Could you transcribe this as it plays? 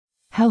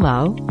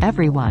Hello,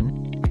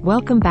 everyone.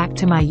 Welcome back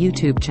to my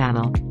YouTube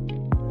channel.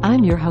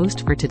 I'm your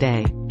host for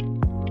today.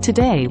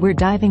 Today we're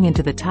diving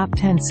into the top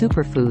 10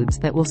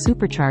 superfoods that will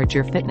supercharge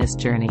your fitness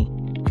journey.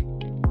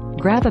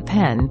 Grab a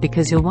pen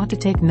because you'll want to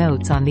take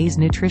notes on these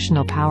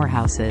nutritional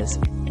powerhouses.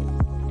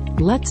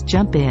 Let's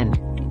jump in.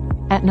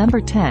 At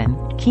number 10,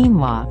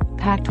 quinoa,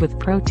 packed with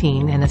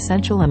protein and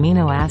essential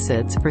amino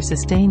acids for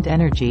sustained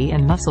energy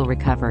and muscle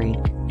recovery.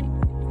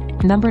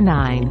 Number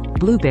 9,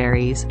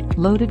 blueberries,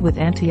 loaded with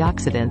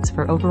antioxidants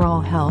for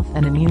overall health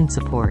and immune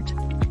support.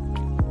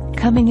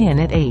 Coming in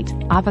at 8,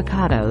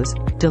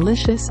 avocados,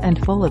 delicious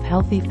and full of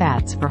healthy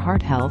fats for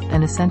heart health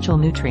and essential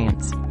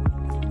nutrients.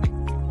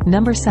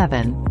 Number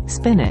 7,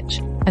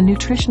 spinach, a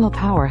nutritional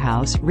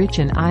powerhouse rich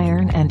in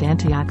iron and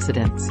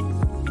antioxidants.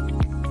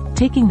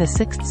 Taking the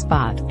 6th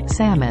spot,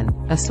 salmon,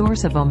 a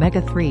source of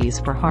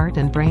omega-3s for heart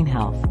and brain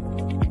health.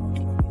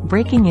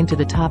 Breaking into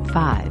the top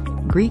 5,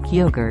 Greek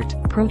yogurt,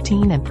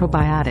 protein and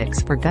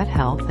probiotics for gut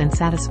health and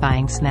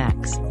satisfying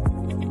snacks.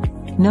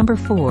 Number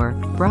 4,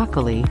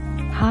 broccoli,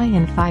 high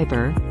in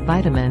fiber,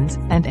 vitamins,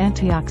 and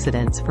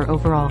antioxidants for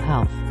overall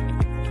health.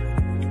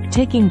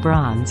 Taking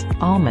bronze,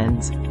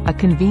 almonds, a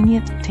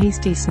convenient,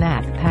 tasty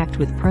snack packed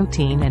with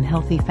protein and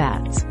healthy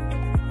fats.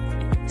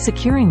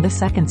 Securing the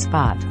 2nd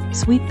spot,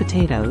 sweet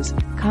potatoes,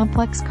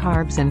 complex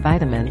carbs and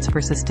vitamins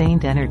for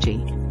sustained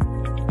energy.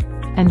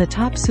 And the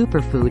top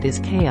superfood is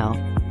kale,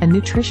 a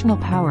nutritional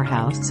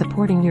powerhouse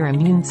supporting your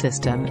immune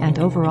system and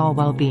overall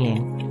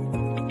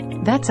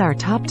well-being. That's our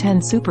top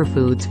 10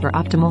 superfoods for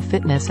optimal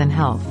fitness and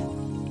health.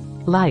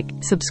 Like,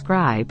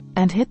 subscribe,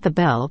 and hit the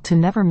bell to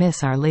never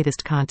miss our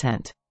latest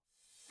content.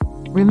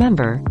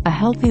 Remember, a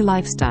healthy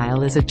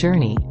lifestyle is a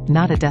journey,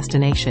 not a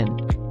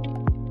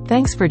destination.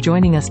 Thanks for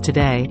joining us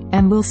today,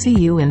 and we'll see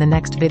you in the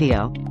next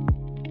video.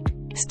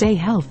 Stay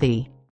healthy.